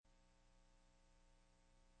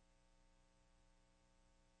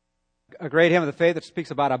a great hymn of the faith that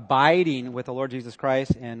speaks about abiding with the Lord Jesus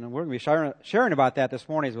Christ, and we're going to be sharing about that this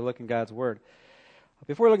morning as we look in God's Word.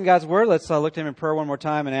 Before we look in God's Word, let's look to Him in prayer one more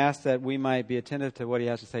time and ask that we might be attentive to what He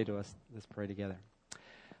has to say to us. Let's pray together.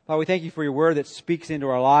 Father, we thank You for Your Word that speaks into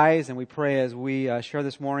our lives, and we pray as we share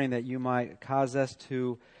this morning that You might cause us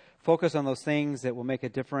to focus on those things that will make a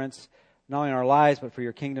difference, not only in our lives, but for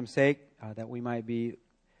Your kingdom's sake, that we might be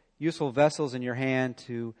useful vessels in Your hand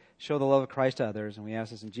to show the love of Christ to others. And we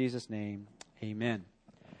ask this in Jesus' name. Amen.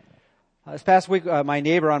 This past week, my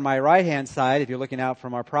neighbor on my right-hand side, if you're looking out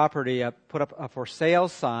from our property, put up a for sale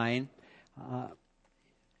sign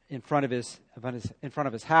in front of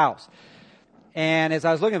his house. And as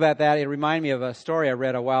I was looking at that, it reminded me of a story I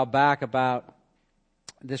read a while back about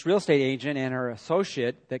this real estate agent and her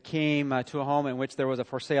associate that came to a home in which there was a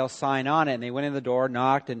for sale sign on it. And they went in the door,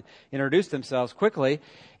 knocked, and introduced themselves quickly,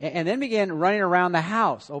 and then began running around the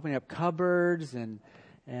house, opening up cupboards and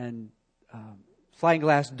sliding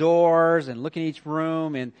glass doors and looking at each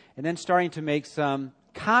room, and then starting to make some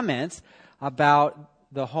comments about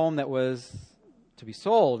the home that was to be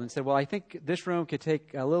sold, and said, well, I think this room could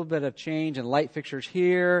take a little bit of change in light fixtures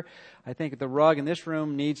here. I think the rug in this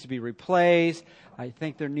room needs to be replaced. I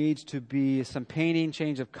think there needs to be some painting,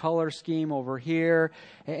 change of color scheme over here.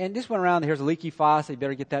 And just went around, here's a leaky faucet, you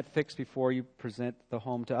better get that fixed before you present the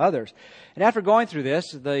home to others. And after going through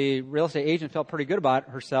this, the real estate agent felt pretty good about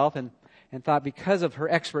herself and thought because of her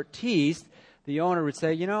expertise, the owner would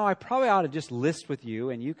say, I probably ought to just list with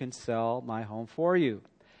you and you can sell my home for you.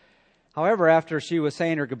 However, after she was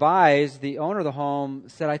saying her goodbyes, the owner of the home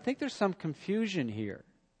said, I think there's some confusion here.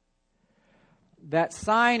 That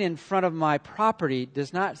sign in front of my property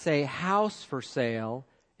does not say house for sale.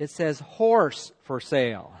 It says horse for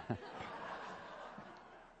sale.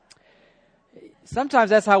 Sometimes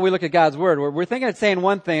that's how we look at God's Word. We're thinking it's saying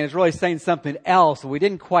one thing and it's really saying something else. We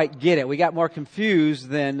didn't quite get it. We got more confused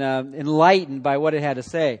than enlightened by what it had to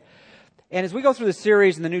say. And as we go through the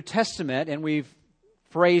series in the New Testament, and we've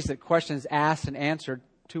phrased that questions asked and answered,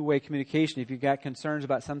 two-way communication, if you've got concerns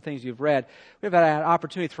about some things you've read, we've had an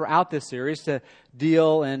opportunity throughout this series to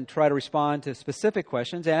deal and try to respond to specific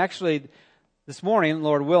questions. And actually, this morning,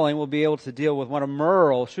 Lord willing, we'll be able to deal with one of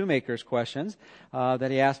Merle Shoemaker's questions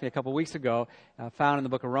that he asked me a couple weeks ago, found in the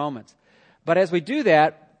book of Romans. But as we do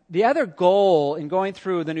that, the other goal in going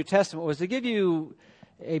through the New Testament was to give you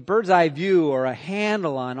a bird's eye view or a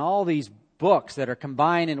handle on all these books that are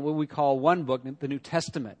combined in what we call one book, the New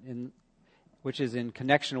Testament, which is in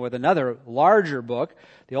connection with another larger book,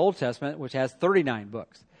 the Old Testament, which has 39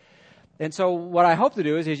 books. And so what I hope to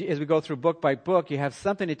do is, as we go through book by book, you have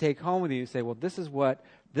something to take home with you and say, well, this is what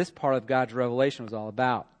this part of God's revelation was all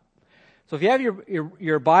about. So if you have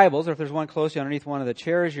your Bibles, or if there's one close to you underneath one of the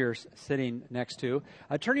chairs you're sitting next to,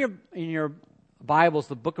 turn in your Bibles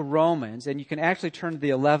the book of Romans, and you can actually turn to the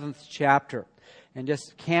 11th chapter and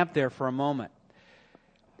just camp there for a moment.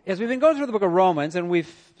 As we've been going through the book of Romans, and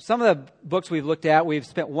some of the books we've looked at, we've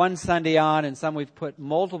spent one Sunday on, and some we've put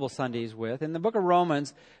multiple Sundays with. In the book of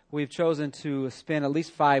Romans, we've chosen to spend at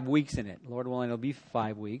least 5 weeks in it. Lord willing, it'll be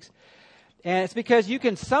 5 weeks. And it's because you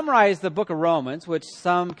can summarize the book of Romans, which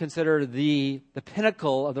some consider the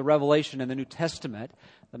pinnacle of the revelation in the New Testament,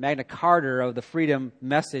 the Magna Carta of the freedom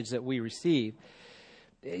message that we receive.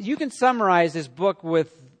 You can summarize this book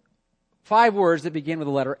with 5 words that begin with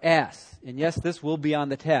the letter S. And yes, this will be on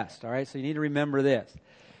the test, all right? So you need to remember this.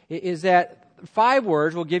 It is that 5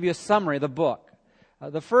 words will give you a summary of the book.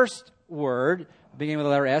 The first word, beginning with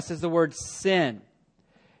the letter S, is the word sin.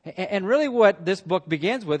 And really what this book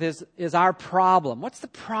begins with is our problem. What's the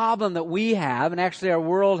problem that we have and actually our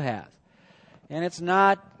world has? And it's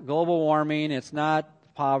not global warming, it's not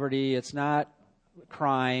poverty, it's not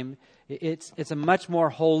crime. It's a much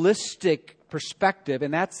more holistic perspective,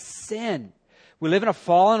 and that's sin. We live in a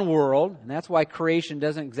fallen world, and that's why creation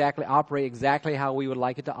doesn't exactly operate exactly how we would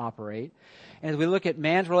like it to operate. And as we look at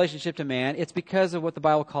man's relationship to man, it's because of what the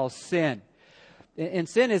Bible calls sin. And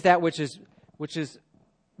sin is that which is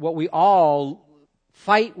what we all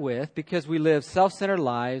fight with because we live self-centered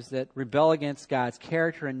lives that rebel against God's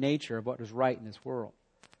character and nature of what is right in this world.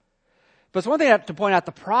 But it's one thing to point out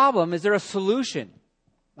the problem. Is there a solution?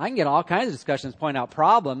 I can get all kinds of discussions pointing out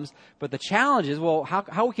problems, but the challenge is, well,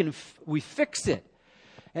 how can we fix it?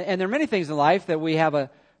 And there are many things in life that we have a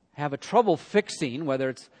trouble fixing, whether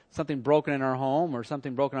it's something broken in our home or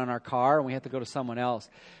something broken on our car, and we have to go to someone else.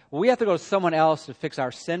 Well, we have to go to someone else to fix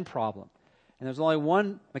our sin problem. And there's only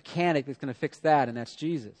one mechanic that's going to fix that, and that's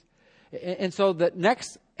Jesus. And so the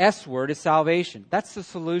next S word is salvation. That's the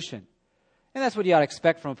solution. And that's what you ought to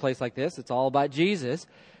expect from a place like this. It's all about Jesus.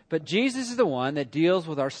 But Jesus is the one that deals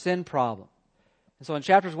with our sin problem. And so in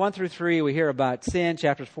chapters 1 through 3, we hear about sin.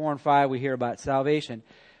 Chapters 4 and 5, we hear about salvation.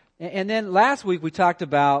 And then last week, we talked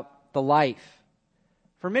about the life.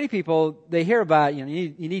 For many people, they hear about, you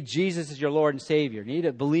need Jesus as your Lord and Savior. You need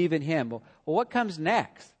to believe in Him. Well, what comes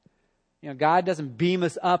next? God doesn't beam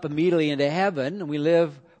us up immediately into heaven, and we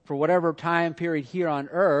live for whatever time period here on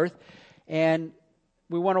earth. And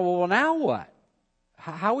we wonder, well, now what?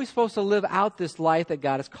 How are we supposed to live out this life that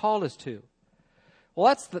God has called us to? Well,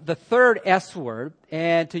 that's the third S word,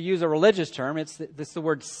 and to use a religious term, it's the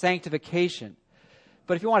word sanctification.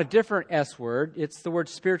 But if you want a different S word, it's the word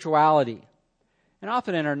spirituality. And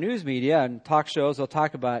often in our news media and talk shows, they'll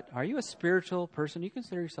talk about, are you a spiritual person? Do you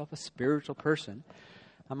consider yourself a spiritual person?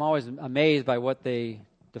 I'm always amazed by what they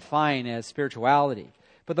define as spirituality.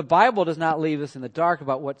 But the Bible does not leave us in the dark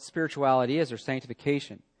about what spirituality is or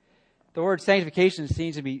sanctification. The word sanctification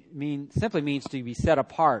simply means to be set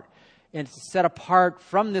apart. And it's set apart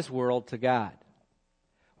from this world to God.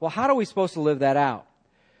 Well, how are we supposed to live that out?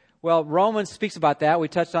 Well, Romans speaks about that. We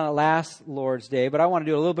touched on it last Lord's Day, but I want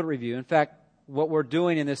to do a little bit of review. In fact, what we're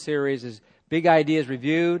doing in this series is big ideas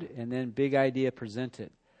reviewed and then big idea presented.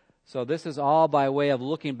 So this is all by way of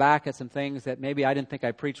looking back at some things that maybe I didn't think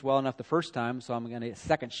I preached well enough the first time, so I'm going to get a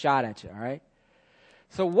second shot at you, all right?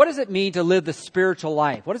 So what does it mean to live the spiritual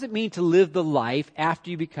life? What does it mean to live the life after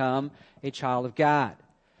you become a child of God?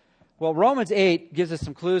 Well, Romans 8 gives us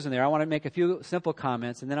some clues in there. I want to make a few simple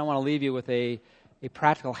comments, and then I want to leave you with a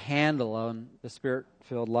practical handle on the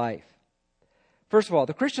Spirit-filled life. First of all,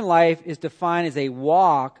 the Christian life is defined as a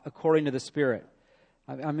walk according to the Spirit.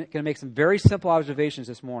 I'm going to make some very simple observations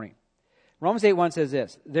this morning. Romans 8:1 says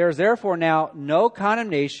this, there is therefore now no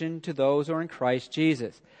condemnation to those who are in Christ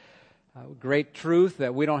Jesus. Great truth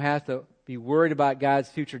that we don't have to be worried about God's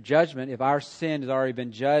future judgment if our sin has already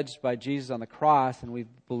been judged by Jesus on the cross and we've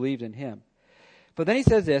believed in Him. But then he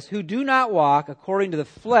says this, who do not walk according to the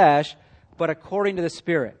flesh, but according to the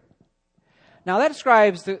Spirit. Now that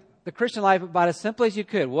describes the Christian life about as simply as you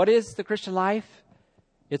could. What is the Christian life?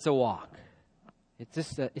 It's a walk.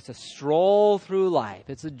 It's a stroll through life.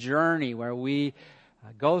 It's a journey where we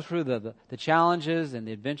go through the challenges and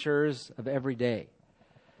the adventures of every day.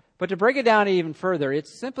 But to break it down even further,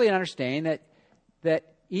 it's simply an understanding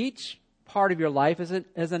that each part of your life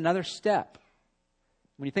is another step.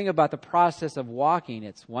 When you think about the process of walking,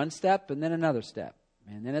 it's one step and then another step.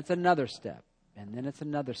 And then it's another step. And then it's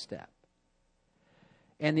another step.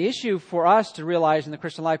 And the issue for us to realize in the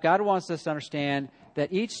Christian life, God wants us to understand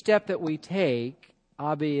that each step that we take,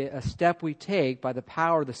 will be a step we take by the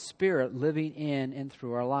power of the Spirit living in and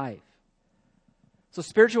through our life. So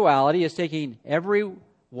spirituality is taking every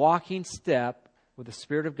walking step with the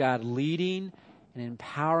Spirit of God leading and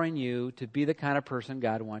empowering you to be the kind of person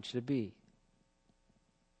God wants you to be.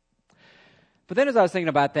 But then as I was thinking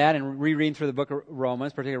about that and rereading through the book of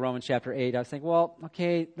Romans, particularly Romans chapter 8, I was thinking, well,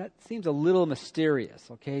 okay, that seems a little mysterious.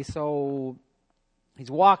 Okay, so He's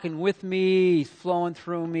walking with me, He's flowing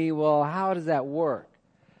through me. Well, how does that work?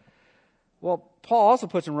 Well, Paul also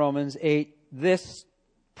puts in Romans 8 this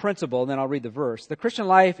principle, and then I'll read the verse. The Christian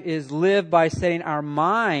life is lived by setting our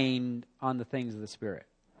mind on the things of the Spirit.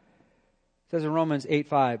 It says in Romans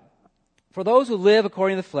 8:5, for those who live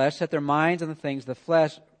according to the flesh set their minds on the things of the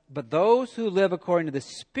flesh, but those who live according to the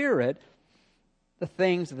Spirit, the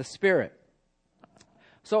things of the Spirit.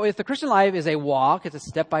 So if the Christian life is a walk, it's a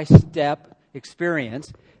step-by-step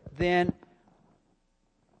experience, then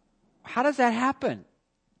how does that happen?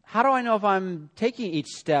 How do I know if I'm taking each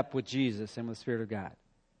step with Jesus and with the Spirit of God?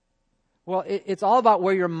 Well, it's all about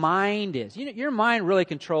where your mind is. Your mind really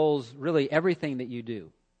controls everything that you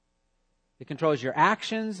do. It controls your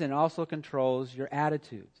actions and also controls your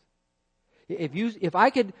attitudes. If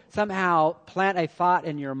I could somehow plant a thought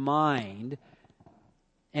in your mind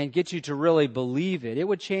and get you to really believe it, it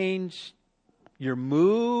would change your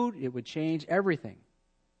mood. It would change everything.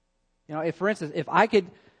 For instance, if I could,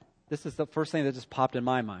 this is the first thing that just popped in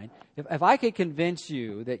my mind. If I could convince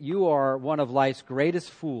you that you are one of life's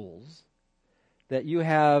greatest fools, that you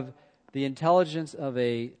have the intelligence of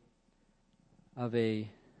an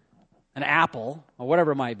apple or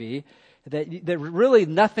whatever it might be, that really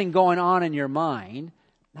nothing going on in your mind,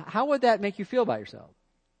 how would that make you feel about yourself?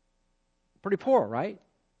 Pretty poor, right?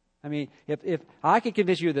 I mean, if I could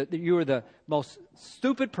convince you that you are the most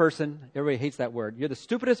stupid person, everybody hates that word, you're the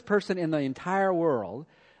stupidest person in the entire world,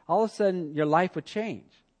 all of a sudden your life would change.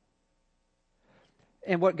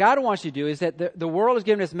 And what God wants you to do is that the world is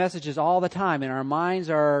giving us messages all the time, and our minds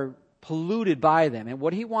are polluted by them. And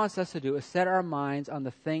what He wants us to do is set our minds on the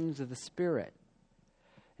things of the Spirit.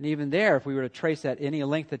 And even there, if we were to trace that any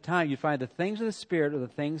length of time, you'd find the things of the Spirit are the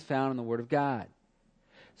things found in the Word of God.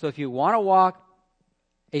 So if you want to walk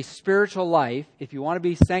a spiritual life, if you want to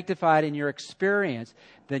be sanctified in your experience,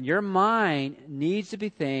 then your mind needs to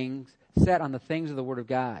be set on the things of the Word of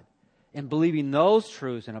God, and believing those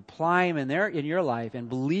truths and applying them in your life and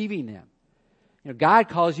believing them. God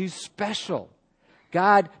calls you special.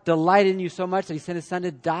 God delighted in you so much that He sent His Son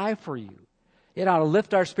to die for you. It ought to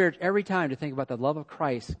lift our spirits every time to think about the love of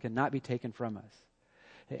Christ cannot be taken from us.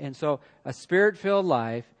 And so a Spirit-filled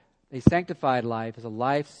life, a sanctified life, is a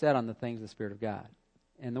life set on the things of the Spirit of God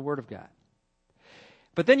and the Word of God.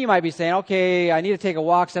 But then you might be saying, okay, I need to take a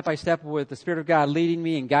walk step by step with the Spirit of God leading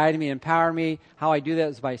me and guiding me and empowering me. How I do that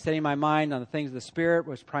is by setting my mind on the things of the Spirit,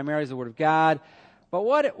 which primarily is the Word of God. But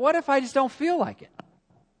what if I just don't feel like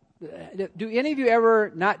it? Do any of you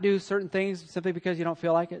ever not do certain things simply because you don't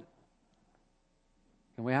feel like it?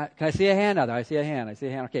 Can I see a hand out there? I see a hand.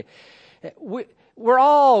 Okay. We're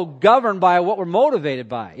all governed by what we're motivated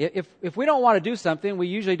by. If we don't want to do something, we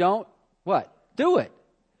usually don't, do it.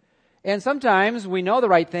 And sometimes we know the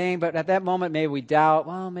right thing, but at that moment maybe we doubt,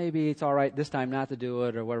 well, maybe it's all right this time not to do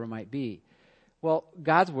it, or whatever it might be. Well,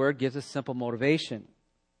 God's Word gives us simple motivation.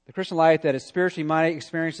 The Christian life that is spiritually minded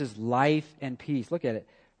experiences life and peace. Look at it,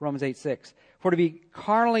 Romans 8:6. For to be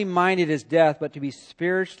carnally minded is death, but to be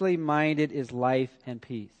spiritually minded is life and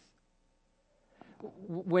peace.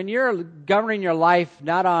 When you're governing your life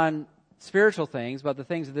not on spiritual things, but the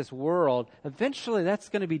things of this world, eventually that's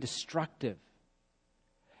going to be destructive.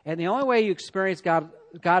 And the only way you experience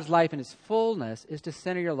God's life in its fullness is to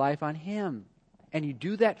center your life on Him. And you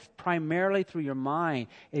do that primarily through your mind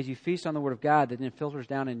as you feast on the Word of God that then filters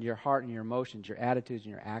down into your heart and your emotions, your attitudes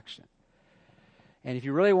and your action. And if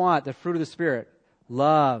you really want the fruit of the Spirit,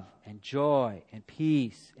 love and joy and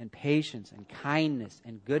peace and patience and kindness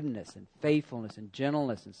and goodness and faithfulness and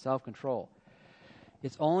gentleness and self-control,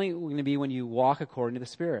 it's only going to be when you walk according to the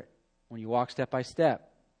Spirit, when you walk step by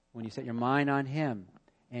step, when you set your mind on Him,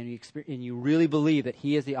 and you really believe that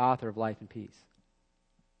He is the author of life and peace.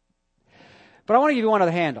 But I want to give you one other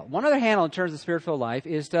handle. One other handle in terms of spirit-filled life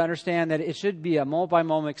is to understand that it should be a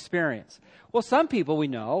moment-by-moment experience. Well, some people we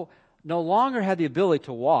know no longer have the ability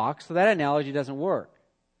to walk, so that analogy doesn't work.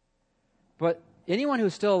 But anyone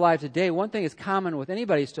who's still alive today, one thing is common with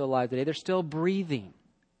anybody who's still alive today, they're still breathing.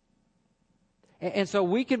 And so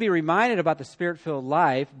we can be reminded about the spirit-filled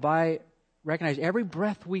life by recognizing every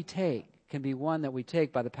breath we take can be one that we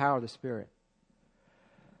take by the power of the Spirit.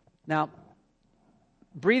 Now,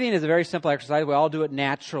 breathing is a very simple exercise. We all do it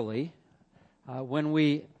naturally. When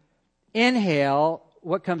we inhale,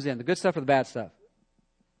 what comes in? The good stuff or the bad stuff?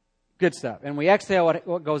 Good stuff. And we exhale,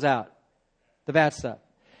 what goes out? The bad stuff.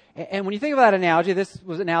 And when you think of that analogy,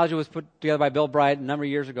 analogy was put together by Bill Bright a number of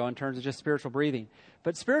years ago in terms of just spiritual breathing.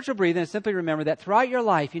 But spiritual breathing is simply remember that throughout your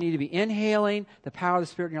life, you need to be inhaling the power of the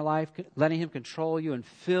Spirit in your life, letting Him control you and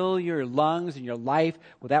fill your lungs and your life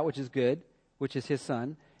with that which is good, which is His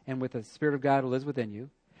Son, and with the Spirit of God who lives within you.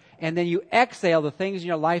 And then you exhale the things in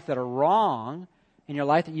your life that are wrong in your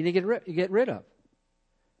life that you need to get rid of.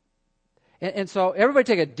 And so everybody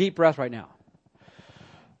take a deep breath right now.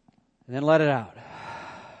 And then let it out.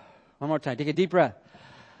 One more time. Take a deep breath.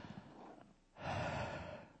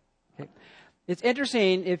 Okay. It's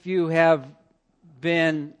interesting if you have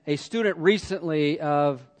been a student recently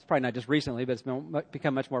it's probably not just recently, but it's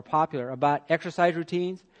become much more popular, about exercise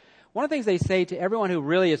routines. One of the things they say to everyone who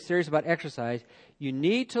really is serious about exercise, you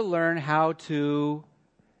need to learn how to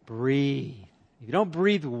breathe. If you don't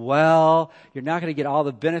breathe well, you're not going to get all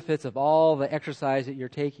the benefits of all the exercise that you're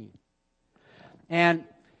taking. And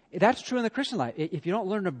that's true in the Christian life. If you don't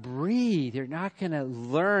learn to breathe, you're not going to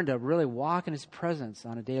learn to really walk in His presence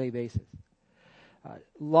on a daily basis.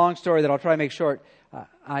 Long story that I'll try to make short.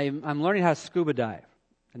 I'm learning how to scuba dive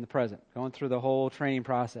in the present, going through the whole training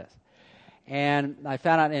process. And I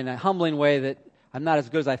found out in a humbling way that I'm not as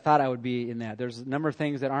good as I thought I would be in that. There's a number of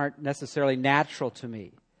things that aren't necessarily natural to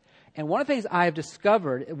me. And one of the things I've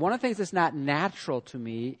discovered, one of the things that's not natural to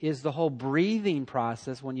me is the whole breathing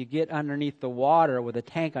process when you get underneath the water with a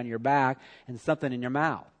tank on your back and something in your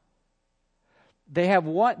mouth. They have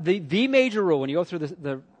the major rule when you go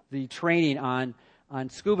through the training on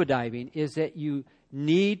scuba diving is that you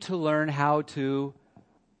need to learn how to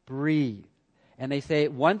breathe. And they say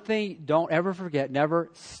one thing, don't ever forget, never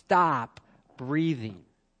stop breathing.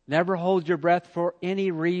 Never hold your breath for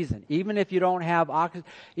any reason. Even if you don't have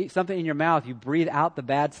something in your mouth, you breathe out the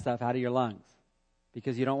bad stuff out of your lungs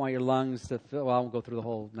because you don't want your lungs to fill. Well, I won't go through the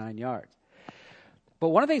whole 9 yards. But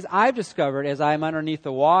one of the things I've discovered as I'm underneath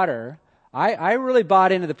the water, I really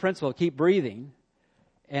bought into the principle of keep breathing,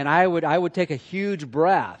 and I would take a huge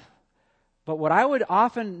breath. But what I would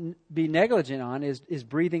often be negligent on is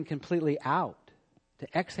breathing completely out, to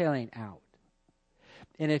exhaling out.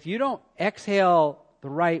 And if you don't exhale the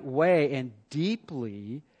right way and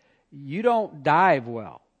deeply, you don't dive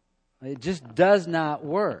well. It just does not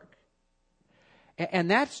work. And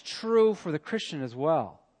that's true for the Christian as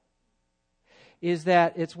well. Is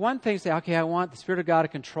that it's one thing to say, okay, I want the Spirit of God to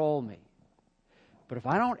control me. But if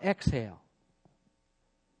I don't exhale,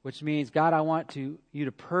 which means, God, I want you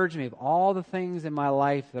to purge me of all the things in my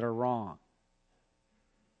life that are wrong,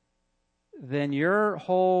 then your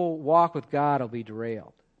whole walk with God will be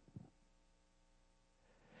derailed.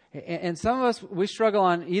 And some of us, we struggle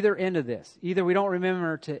on either end of this. Either we don't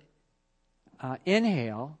remember to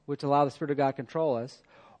inhale, which allow the Spirit of God to control us,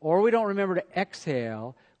 or we don't remember to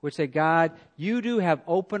exhale, which say, God, you do have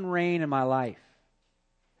open reign in my life.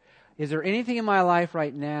 Is there anything in my life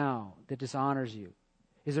right now that dishonors you?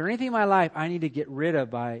 Is there anything in my life I need to get rid of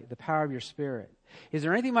by the power of your Spirit? Is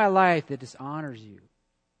there anything in my life that dishonors you?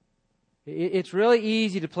 It's really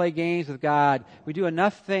easy to play games with God. We do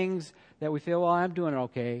enough things that we feel, well, I'm doing it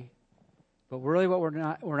okay. But really what we're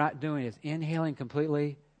not doing is inhaling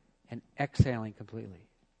completely and exhaling completely.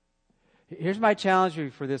 Here's my challenge for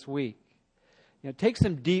you for this week. Take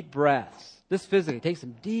some deep breaths. Just physically, take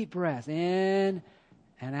some deep breaths in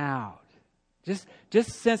and out.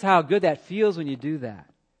 Just sense how good that feels when you do that.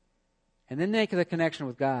 And then make the connection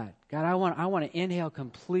with God. God, I want to inhale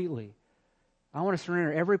completely. I want to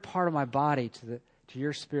surrender every part of my body to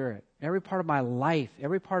your Spirit. Every part of my life,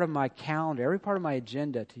 every part of my calendar, every part of my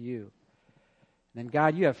agenda to you. And then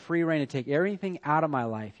God, you have free reign to take everything out of my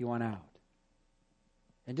life you want out.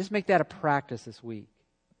 And just make that a practice this week.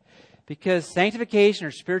 Because sanctification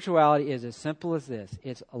or spirituality is as simple as this.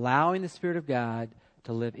 It's allowing the Spirit of God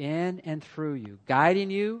to live in and through you, guiding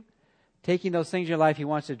you, taking those things in your life He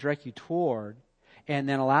wants to direct you toward, and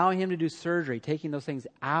then allowing Him to do surgery, taking those things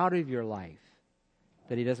out of your life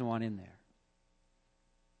that He doesn't want in there.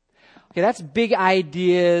 Okay, that's big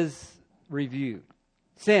ideas reviewed.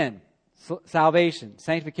 Sin, salvation,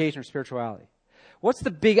 sanctification, or spirituality. What's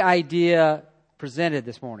the big idea presented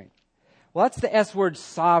this morning? Well, that's the S word,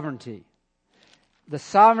 sovereignty. The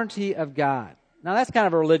sovereignty of God. Now, that's kind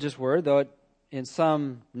of a religious word, though in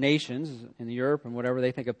some nations, in Europe and whatever,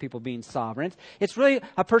 they think of people being sovereign. It's really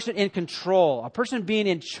a person in control, a person being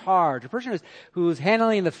in charge, a person who's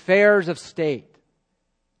handling the affairs of state.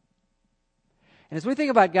 And as we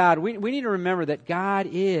think about God, we need to remember that God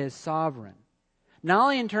is sovereign. Not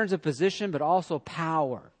only in terms of position, but also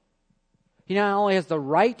power. He not only has the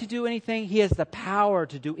right to do anything, He has the power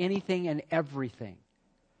to do anything and everything.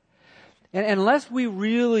 And unless we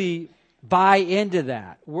really buy into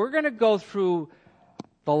that, we're going to go through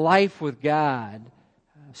the life with God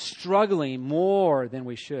struggling more than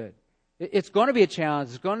we should. It's going to be a challenge.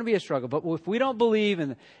 It's going to be a struggle. But if we don't believe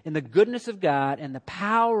in the goodness of God and the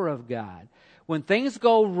power of God, when things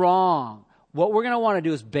go wrong, what we're going to want to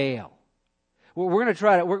do is bail. We're going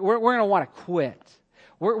to want to quit.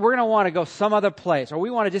 We're going to want to go some other place, or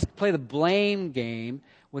we want to just play the blame game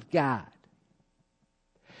with God.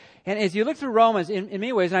 And as you look through Romans, in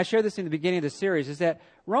many ways, and I shared this in the beginning of the series, is that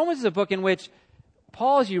Romans is a book in which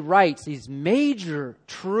Paul, as he writes these major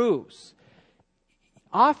truths,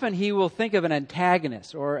 often he will think of an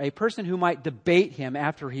antagonist or a person who might debate him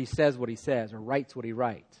after he says what he says or writes what he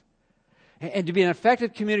writes. And to be an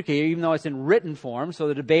effective communicator, even though it's in written form, so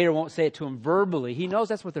the debater won't say it to him verbally, he knows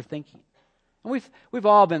that's what they're thinking. And we've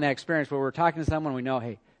all been in that experience where we're talking to someone, we know,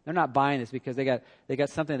 hey, they're not buying this because they got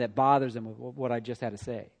something that bothers them with what I just had to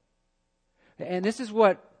say. And this is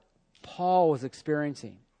what Paul was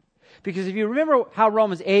experiencing. Because if you remember how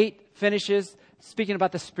Romans 8 finishes, speaking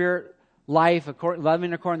about the Spirit life,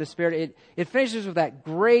 loving according to the Spirit, it finishes with that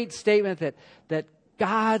great statement that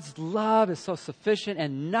God's love is so sufficient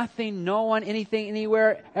and nothing, no one, anything,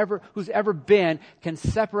 anywhere, who's ever been can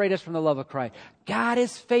separate us from the love of Christ. God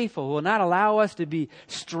is faithful, who will not allow us to be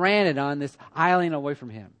stranded on this island away from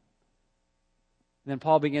Him. And then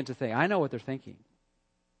Paul began to think, I know what they're thinking.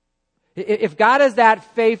 If God is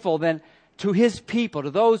that faithful, then to His people, to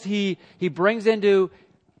those He brings into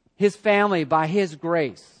His family by His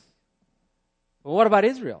grace. Well, what about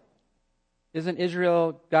Israel? Isn't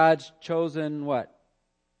Israel God's chosen what?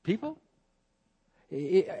 People?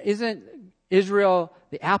 Isn't Israel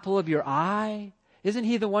the apple of your eye? Isn't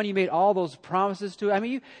He the one you made all those promises to? I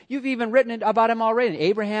mean, you've even written about Him already.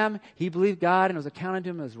 Abraham, he believed God and it was accounted to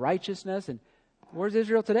him as righteousness. And where's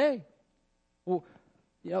Israel today? Well,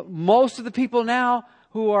 most of the people now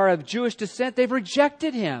who are of Jewish descent, they've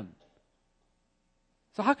rejected Him.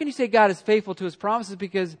 So how can you say God is faithful to His promises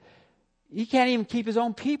because He can't even keep His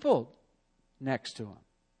own people next to Him?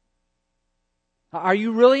 Are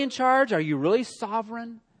you really in charge? Are you really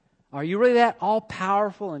sovereign? Are you really that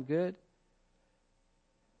all-powerful and good?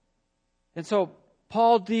 And so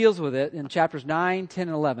Paul deals with it in chapters 9, 10,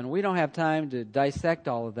 and 11. We don't have time to dissect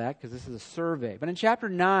all of that because this is a survey. But in chapter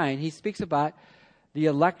 9, he speaks about the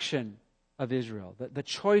election of Israel, the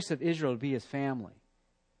choice of Israel to be his family.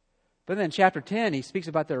 But then in chapter 10, he speaks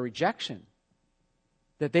about their rejection,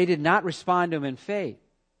 that they did not respond to him in faith.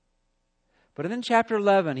 But then in chapter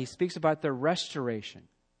 11, he speaks about their restoration.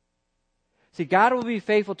 See, God will be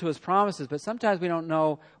faithful to his promises, but sometimes we don't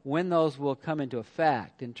know when those will come into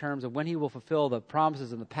effect in terms of when he will fulfill the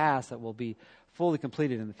promises in the past that will be fully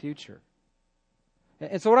completed in the future.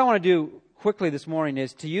 And so what I want to do quickly this morning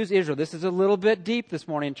is to use Israel. This is a little bit deep this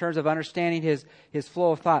morning in terms of understanding his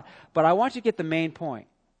flow of thought. But I want you to get the main point.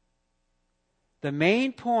 The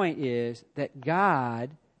main point is that God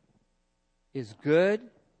is good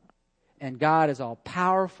and God is all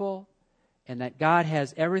powerful and that God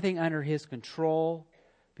has everything under his control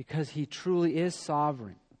because he truly is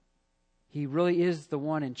sovereign. He really is the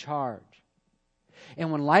one in charge.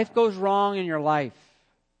 And when life goes wrong in your life,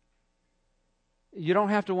 you don't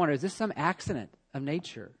have to wonder, is this some accident of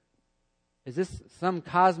nature? Is this some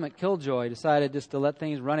cosmic killjoy decided just to let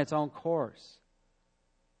things run its own course?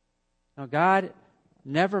 No, God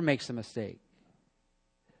never makes a mistake.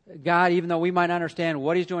 God, even though we might not understand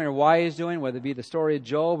what he's doing or why he's doing, whether it be the story of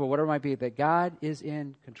Job or whatever it might be, that God is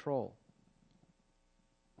in control.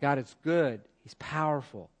 God is good. He's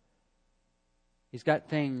powerful. He's got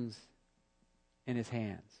things in his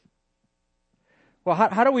hands. Well,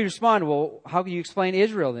 how do we respond? Well, how can you explain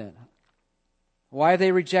Israel then? Why have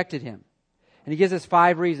they rejected him? And he gives us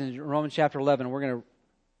 5 reasons in Romans chapter 11. And we're going to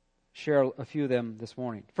share a few of them this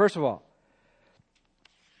morning. First of all,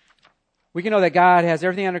 we can know that God has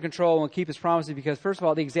everything under control and will keep his promises because, first of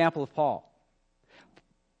all, the example of Paul.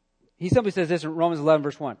 He simply says this in Romans 11,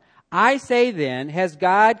 verse 1. I say then, has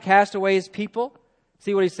God cast away his people?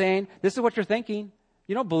 See what he's saying? This is what you're thinking.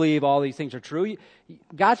 You don't believe all these things are true.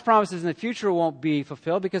 God's promises in the future won't be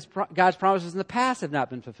fulfilled because God's promises in the past have not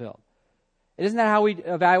been fulfilled. Isn't that how we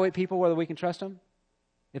evaluate people, whether we can trust them?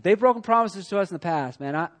 If they've broken promises to us in the past,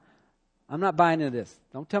 man, I'm not buying into this.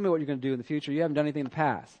 Don't tell me what you're going to do in the future. You haven't done anything in the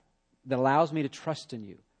past that allows me to trust in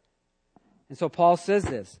you. And so Paul says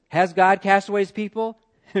this. Has God cast away his people?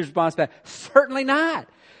 His response back, certainly not.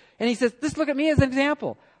 And he says, just look at me as an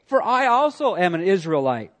example. For I also am an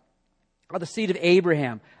Israelite, of the seed of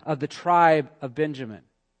Abraham, of the tribe of Benjamin.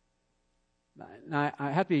 Now, I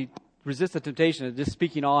have to resist the temptation of just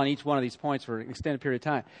speaking all on each one of these points for an extended period of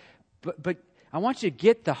time. But I want you to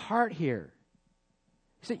get the heart here.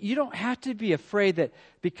 So you don't have to be afraid that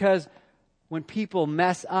because when people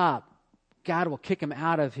mess up, God will kick them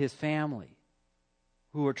out of his family,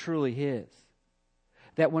 who are truly his.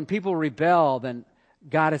 That when people rebel, then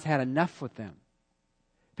God has had enough with them.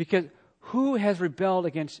 Because who has rebelled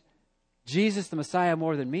against Jesus the Messiah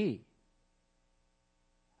more than me?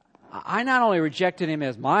 I not only rejected him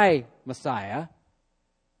as my Messiah,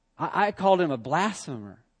 I called him a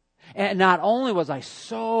blasphemer. And not only was I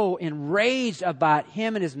so enraged about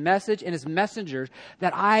him and his message and his messengers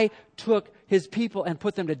that I took his people and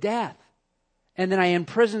put them to death. And then I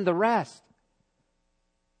imprisoned the rest.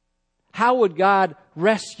 How would God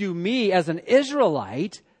rescue me as an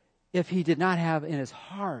Israelite if he did not have in his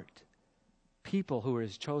heart people who are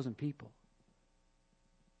his chosen people?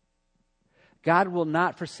 God will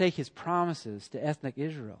not forsake his promises to ethnic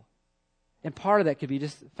Israel. And part of that could be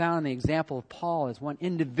just found in the example of Paul as one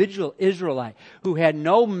individual Israelite who had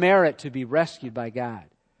no merit to be rescued by God,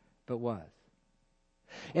 but was.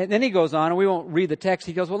 And then he goes on, and we won't read the text.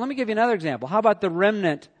 He goes, well, let me give you another example. How about the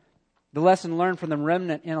remnant, the lesson learned from the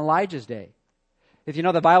remnant in Elijah's day? If you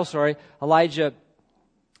know the Bible story, Elijah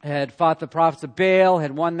had fought the prophets of Baal,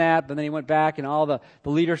 had won that, but then he went back and all the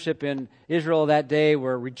leadership in Israel that day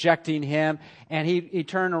were rejecting him. And he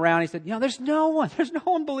turned around and he said, there's no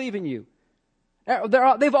one believing you.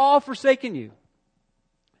 They've all forsaken you.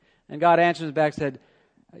 And God answers back and said,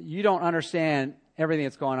 you don't understand everything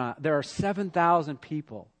that's going on. There are 7,000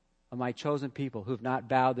 people of my chosen people who have not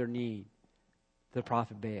bowed their knee to the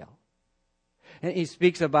prophet Baal. And he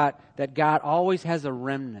speaks about that God always has a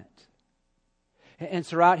remnant. And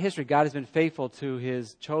throughout history, God has been faithful to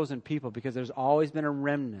his chosen people because there's always been a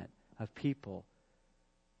remnant of people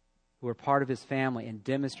who are part of his family and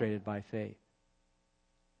demonstrated by faith.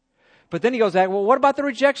 But then he goes back, well, what about the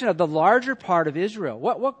rejection of the larger part of Israel?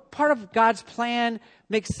 What part of God's plan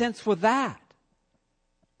makes sense with that?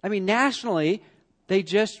 I mean, nationally, they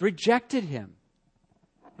just rejected him.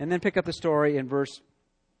 And then pick up the story in verse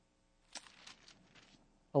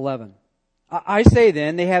 11. I say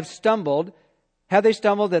then, they have stumbled. Have they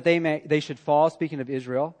stumbled that they should fall? Speaking of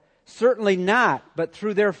Israel. Certainly not, but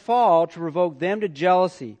through their fall to provoke them to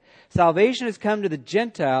jealousy. Salvation has come to the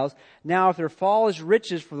Gentiles. Now if their fall is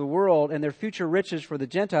riches for the world and their future riches for the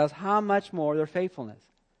Gentiles, how much more their faithfulness?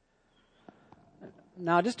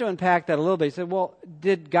 Now, just to unpack that a little bit, he said, well,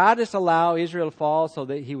 did God just allow Israel to fall so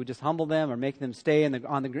that he would just humble them or make them stay in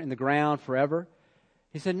the ground forever?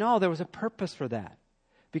 He said, no, there was a purpose for that.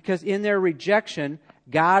 Because in their rejection,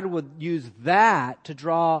 God would use that to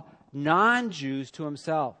draw non-Jews to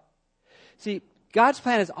himself. See, God's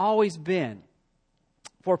plan has always been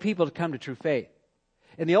for people to come to true faith.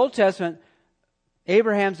 In the Old Testament,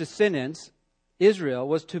 Abraham's descendants, Israel,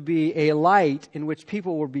 was to be a light in which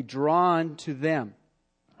people would be drawn to them.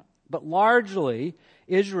 But largely,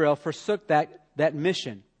 Israel forsook that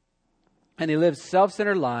mission. And they lived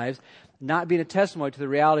self-centered lives, not being a testimony to the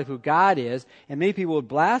reality of who God is. And many people would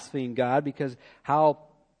blaspheme God because how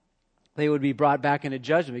they would be brought back into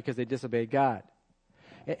judgment because they disobeyed God.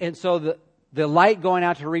 And so the light going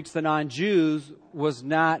out to reach the non-Jews was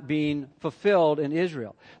not being fulfilled in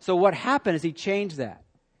Israel. So what happened is he changed that.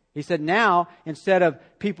 He said, now, instead of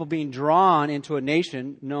people being drawn into a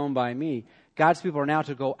nation known by me, God's people are now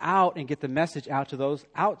to go out and get the message out to those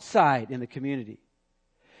outside in the community.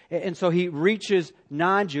 And so he reaches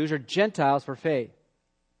non-Jews or Gentiles for faith.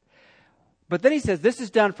 But then he says this is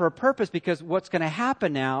done for a purpose, because what's going to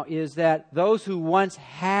happen now is that those who once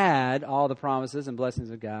had all the promises and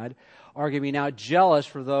blessings of God are going to be now jealous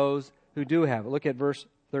for those who do have it. Look at verse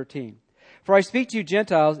 13. For I speak to you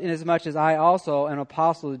Gentiles, inasmuch as I also am an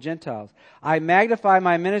apostle to the Gentiles. I magnify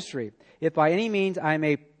my ministry, if by any means I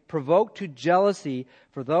may provoke to jealousy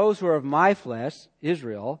for those who are of my flesh,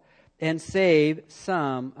 Israel, and save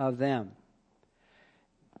some of them.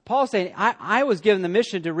 Paul's saying, I was given the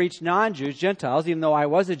mission to reach non-Jews, Gentiles, even though I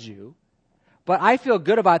was a Jew. But I feel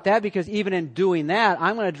good about that because even in doing that,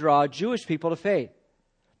 I'm going to draw Jewish people to faith.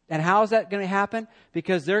 And how is that going to happen?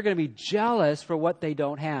 Because they're going to be jealous for what they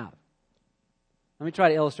don't have. Let me try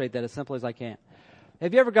to illustrate that as simple as I can.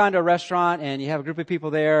 Have you ever gone to a restaurant and you have a group of people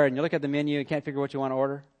there and you look at the menu and can't figure what you want to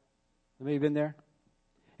order? Have you been there?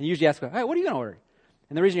 And you usually ask, hey, what are you going to order?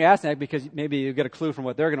 And the reason you're asking that is because maybe you get a clue from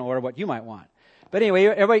what they're going to order, what you might want. But anyway,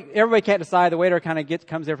 everybody can't decide. The waiter kind of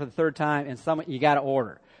comes there for the third time, and you got to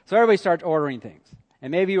order. So everybody starts ordering things.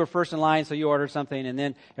 And maybe you were first in line, so you ordered something, and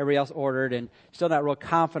then everybody else ordered, and still not real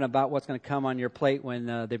confident about what's going to come on your plate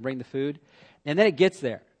when they bring the food. And then it gets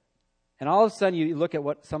there. And all of a sudden, you look at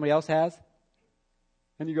what somebody else has,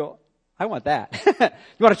 and you go, I want that.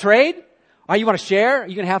 You want to trade? Or you want to share?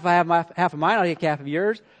 You can have half of mine, I'll take half of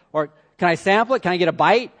yours. Or can I sample it? Can I get a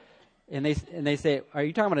bite? And they say, are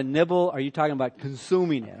you talking about a nibble? Or are you talking about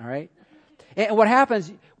consuming it? All right. And what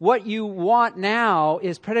happens, what you want now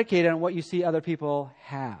is predicated on what you see other people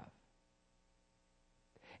have.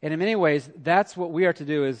 And in many ways, that's what we are to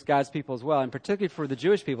do as God's people as well. And particularly for the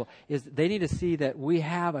Jewish people, is they need to see that we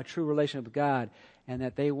have a true relationship with God and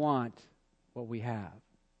that they want what we have.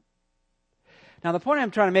 Now, the point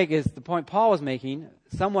I'm trying to make is the point Paul was making,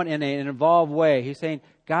 somewhat in an involved way. He's saying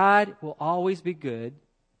God will always be good.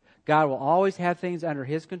 God will always have things under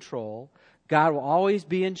His control. God will always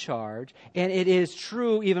be in charge. And it is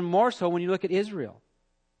true even more so when you look at Israel.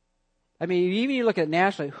 I mean, even you look at it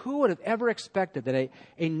nationally, who would have ever expected that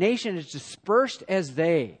a nation as dispersed as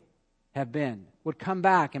they have been would come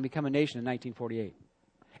back and become a nation in 1948?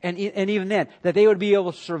 And even then, that they would be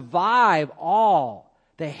able to survive all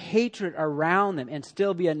the hatred around them and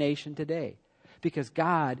still be a nation today. Because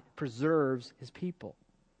God preserves His people.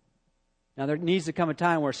 Now, there needs to come a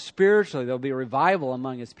time where spiritually there will be a revival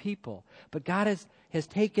among His people. But God has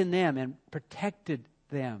taken them and protected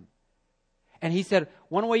them. And He said,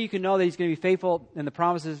 one way you can know that He's going to be faithful in the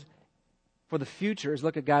promises for the future is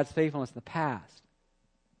look at God's faithfulness in the past.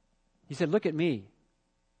 He said, look at me.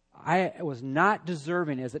 I was not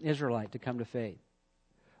deserving as an Israelite to come to faith.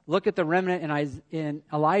 Look at the remnant in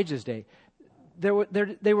Elijah's day. They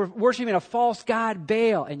were worshiping a false god,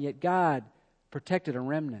 Baal, and yet God protected a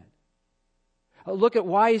remnant. Look at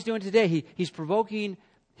why He's doing today. He's provoking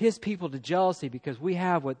His people to jealousy because we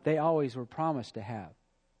have what they always were promised to have.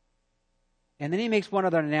 And then He makes one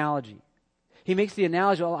other analogy. He makes the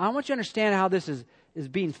analogy, I want you to understand how this is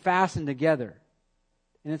being fastened together.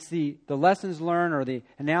 And it's the lessons learned or the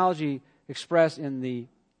analogy expressed in the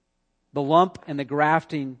lump and the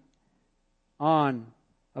grafting on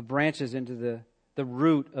of branches into the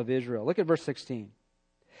root of Israel. Look at verse 16.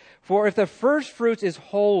 For if the first fruits is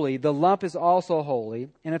holy, the lump is also holy.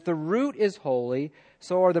 And if the root is holy,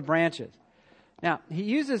 so are the branches. Now, he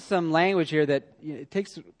uses some language here that it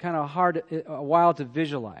takes kind of a while to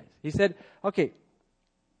visualize. He said, okay,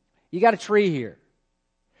 you got a tree here.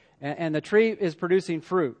 And the tree is producing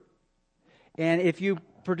fruit. And if you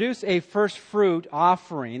produce a first fruit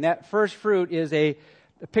offering, that first fruit is a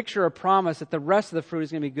picture, a promise that the rest of the fruit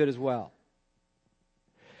is going to be good as well.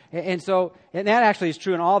 And that actually is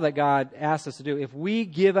true in all that God asks us to do. If we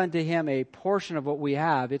give unto Him a portion of what we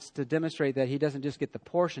have, it's to demonstrate that He doesn't just get the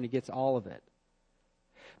portion, He gets all of it.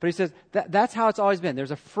 But He says that's how it's always been.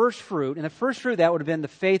 There's a first fruit, and the first fruit, that would have been the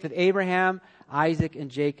faith of Abraham, Isaac,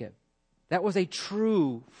 and Jacob. That was a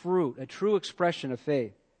true fruit, a true expression of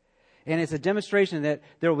faith. And it's a demonstration that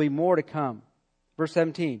there will be more to come. Verse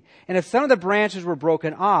 17. And if some of the branches were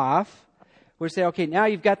broken off, we say, okay, now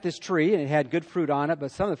you've got this tree, and it had good fruit on it,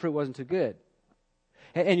 but some of the fruit wasn't too good.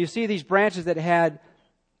 And you see these branches that had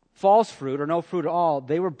false fruit or no fruit at all,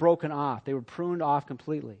 they were broken off. They were pruned off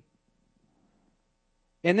completely.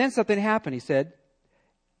 And then something happened. He said,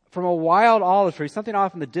 from a wild olive tree, something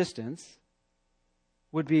off in the distance,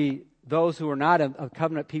 would be those who were not a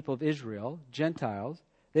covenant people of Israel, Gentiles.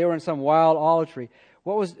 They were in some wild olive tree.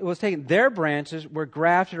 What was taken? Their branches were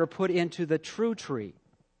grafted or put into the true tree.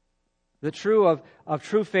 The true of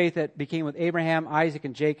true faith that became with Abraham, Isaac,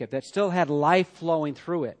 and Jacob, that still had life flowing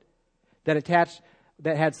through it, that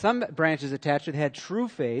had some branches attached that had true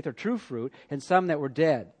faith or true fruit, and some that were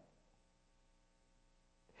dead.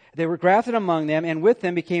 They were grafted among them, and with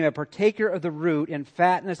them became a partaker of the root and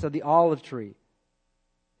fatness of the olive tree.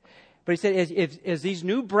 But he said, as these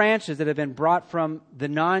new branches that have been brought from the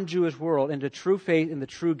non-Jewish world into true faith in the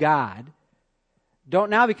true God, don't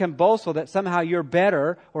now become boastful that somehow you're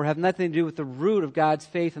better or have nothing to do with the root of God's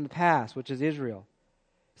faith in the past, which is Israel.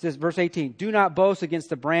 It says, verse 18, do not boast against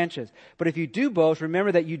the branches. But if you do boast,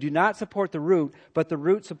 remember that you do not support the root, but the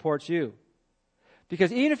root supports you.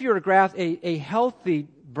 Because even if you were to graft a healthy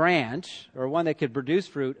branch, or one that could produce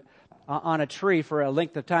fruit, on a tree for a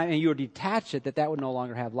length of time, and you were to detach it, that would no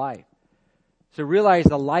longer have life. So realize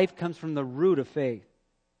the life comes from the root of faith.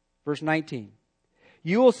 Verse 19.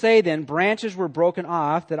 You will say then, branches were broken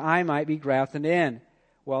off that I might be grafted in.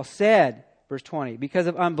 Well said, verse 20. Because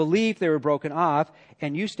of unbelief they were broken off,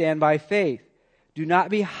 and you stand by faith. Do not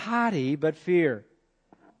be haughty, but fear.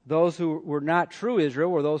 Those who were not true Israel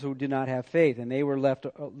were those who did not have faith, and they were left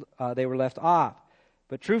off.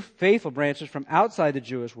 But true faithful branches from outside the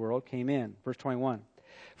Jewish world came in. Verse 21.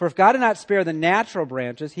 For if God did not spare the natural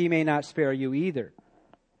branches, He may not spare you either.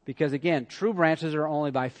 Because again, true branches are only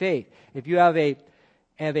by faith. If you have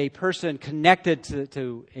a person connected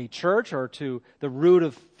to a church or to the root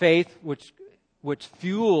of faith which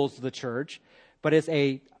fuels the church, but it's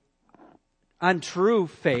a untrue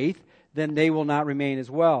faith, then they will not remain as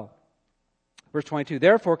well. Verse 22,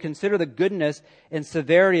 therefore consider the goodness and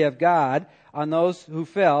severity of God on those who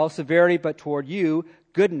fell, severity but toward you,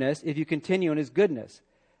 goodness, if you continue in His goodness.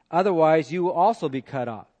 Otherwise, you will also be cut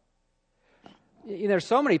off. There's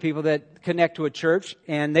so many people that connect to a church,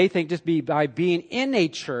 and they think just by being in a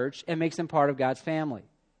church, it makes them part of God's family.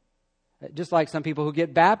 Just like some people who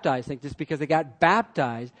get baptized think just because they got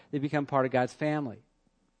baptized, they become part of God's family.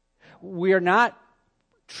 We are not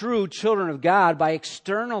true children of God by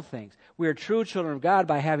external things. We are true children of God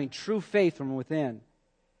by having true faith from within.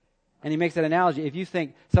 And he makes that analogy. If you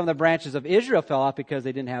think some of the branches of Israel fell off because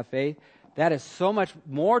they didn't have faith, that is so much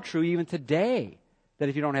more true even today, that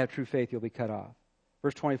if you don't have true faith, you'll be cut off.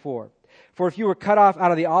 Verse 24. For if you were cut off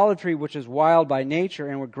out of the olive tree, which is wild by nature,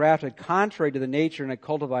 and were grafted contrary to the nature in a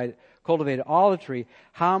cultivated olive tree,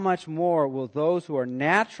 how much more will those who are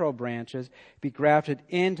natural branches be grafted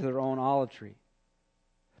into their own olive tree?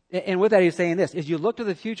 And with that, he's saying this. As you look to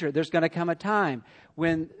the future, there's going to come a time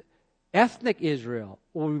when ethnic Israel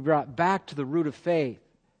will be brought back to the root of faith,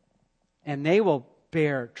 and they will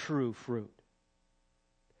bear true fruit.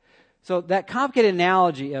 So that complicated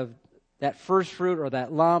analogy of that first fruit or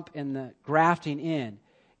that lump and the grafting in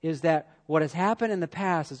is that what has happened in the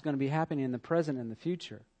past is going to be happening in the present and the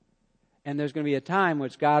future. And there's going to be a time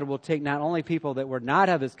which God will take not only people that were not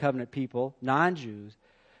of His covenant people, non-Jews,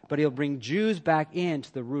 but He'll bring Jews back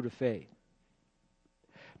into the root of faith.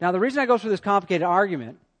 Now, the reason I go through this complicated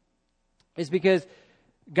argument is because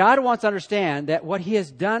God wants to understand that what He has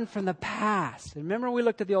done from the past. And remember when we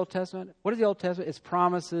looked at the Old Testament? What is the Old Testament? It's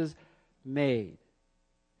promises made.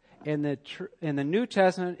 In the New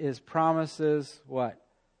Testament is promises what?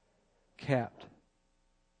 Kept.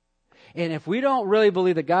 And if we don't really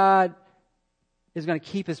believe that God is going to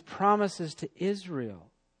keep His promises to Israel,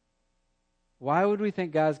 why would we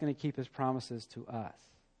think God is going to keep His promises to us?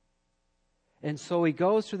 And so he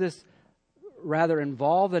goes through this rather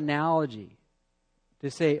involved analogy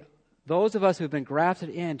to say, those of us who have been grafted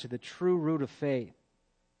into the true root of faith,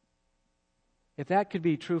 if that could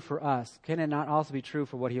be true for us, can it not also be true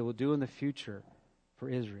for what He will do in the future for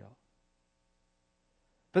Israel?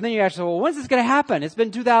 But then you ask, well, when's this going to happen? It's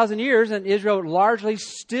been 2,000 years and Israel largely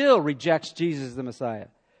still rejects Jesus as the Messiah.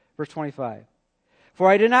 Verse 25. For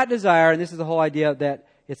I did not desire, and this is the whole idea that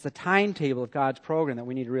it's the timetable of God's program that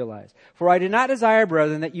we need to realize. For I did not desire,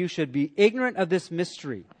 brethren, that you should be ignorant of this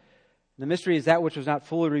mystery. The mystery is that which was not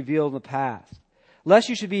fully revealed in the past. Lest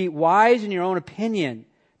you should be wise in your own opinion,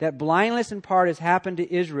 that blindness in part has happened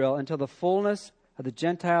to Israel until the fullness of the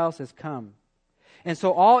Gentiles has come. And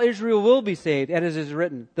so all Israel will be saved, as it is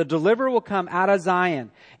written, the deliverer will come out of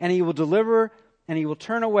Zion, and he will deliver, and he will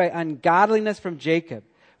turn away ungodliness from Jacob.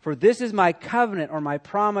 For this is my covenant or my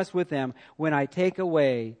promise with them when I take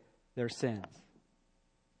away their sins.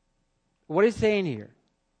 What is he saying here?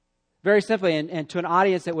 Very simply, and to an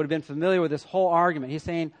audience that would have been familiar with this whole argument, he's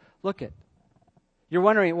saying, look it. You're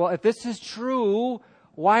wondering, well, if this is true,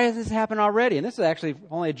 why has this happened already? And this is actually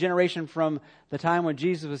only a generation from the time when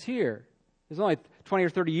Jesus was here. It's only 20 or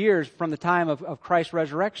 30 years from the time of Christ's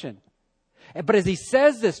resurrection. But as he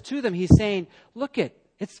says this to them, he's saying, look it,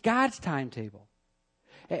 it's God's timetable.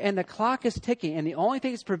 And the clock is ticking, and the only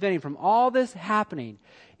thing that's preventing from all this happening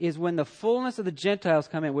is when the fullness of the Gentiles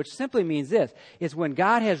come in, which simply means this. It's when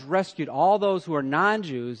God has rescued all those who are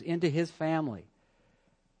non-Jews into his family.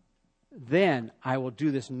 Then I will do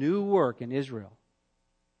this new work in Israel.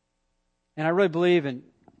 And I really believe in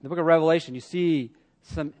the book of Revelation, you see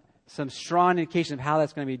some strong indication of how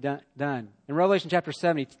that's going to be done. In Revelation chapter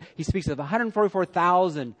 7, he speaks of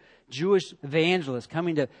 144,000 Jewish evangelists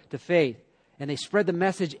coming to faith. And they spread the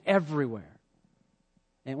message everywhere.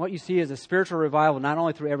 And what you see is a spiritual revival, not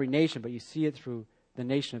only through every nation, but you see it through the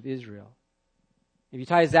nation of Israel. If you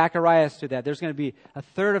tie Zacharias to that, there's going to be a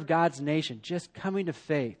third of God's nation just coming to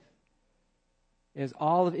faith as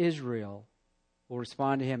all of Israel will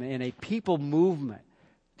respond to him in a people movement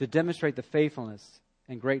to demonstrate the faithfulness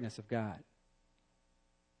and greatness of God.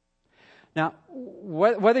 Now,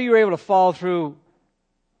 whether you were able to follow through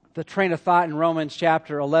the train of thought in Romans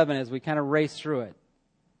chapter 11 as we kind of race through it,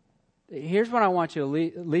 here's what I want you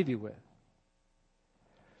to leave you with.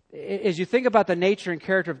 As you think about the nature and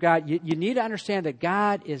character of God, you need to understand that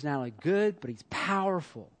God is not only good, but he's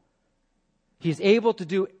powerful. He's able to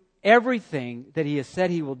do everything that he has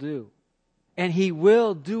said he will do. And he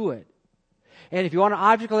will do it. And if you want an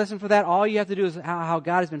object lesson for that, all you have to do is how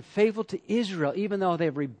God has been faithful to Israel, even though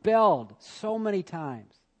they've rebelled so many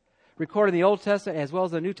times. Recorded in the Old Testament as well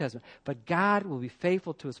as the New Testament. But God will be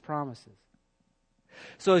faithful to his promises.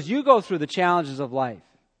 So as you go through the challenges of life,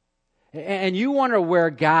 and you wonder where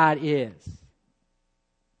God is,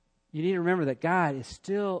 you need to remember that God is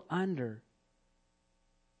still under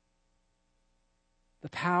the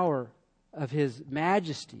power of his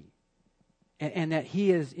majesty, and that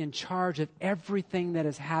he is in charge of everything that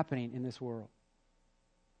is happening in this world.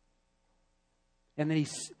 And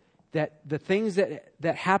that the things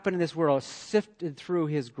that happen in this world are sifted through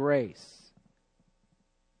his grace.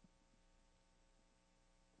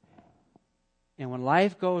 And when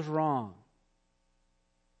life goes wrong,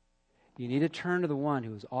 you need to turn to the one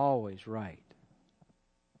who is always right.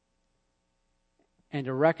 And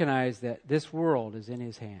to recognize that this world is in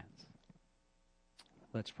his hands.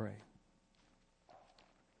 Let's pray.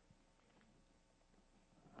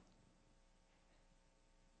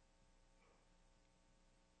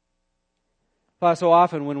 Father, so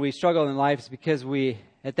often when we struggle in life, it's because we,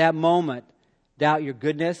 at that moment, doubt your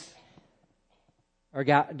goodness or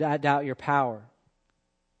doubt your power.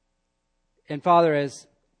 And Father, as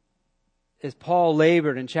Paul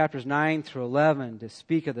labored in chapters 9 through 11 to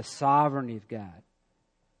speak of the sovereignty of God,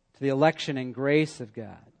 to the election and grace of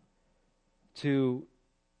God, to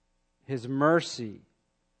his mercy,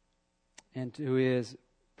 and to his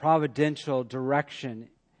providential direction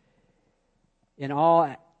in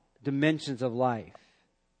all dimensions of life.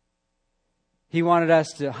 He wanted us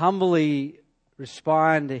to humbly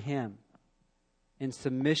respond to him in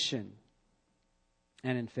submission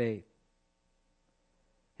and in faith.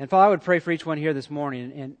 And Father, I would pray for each one here this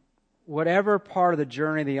morning, and whatever part of the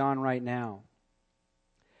journey they're on right now,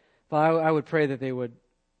 Father, I would pray that they would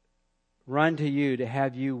run to you to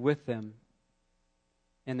have you with them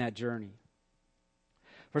in that journey.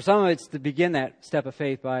 For some of it's to begin that step of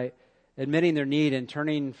faith by admitting their need and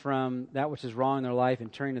turning from that which is wrong in their life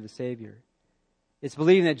and turning to the Savior. It's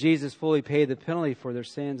believing that Jesus fully paid the penalty for their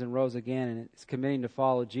sins and rose again, and it's committing to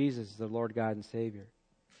follow Jesus as their Lord, God, and Savior.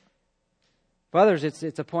 For others,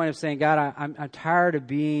 it's a point of saying, God, I'm tired of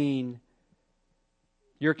being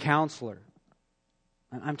your counselor.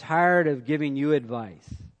 I'm tired of giving you advice.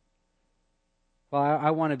 Well,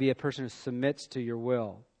 I want to be a person who submits to your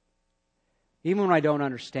will, even when I don't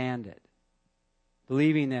understand it,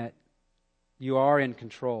 believing that you are in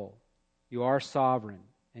control, you are sovereign,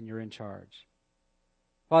 and you're in charge.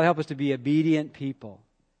 Father, help us to be obedient people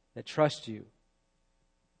that trust you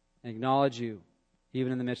and acknowledge you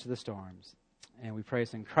even in the midst of the storms. And we pray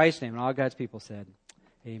this in Christ's name. And all God's people said,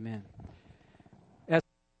 amen. As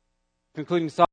concluding song.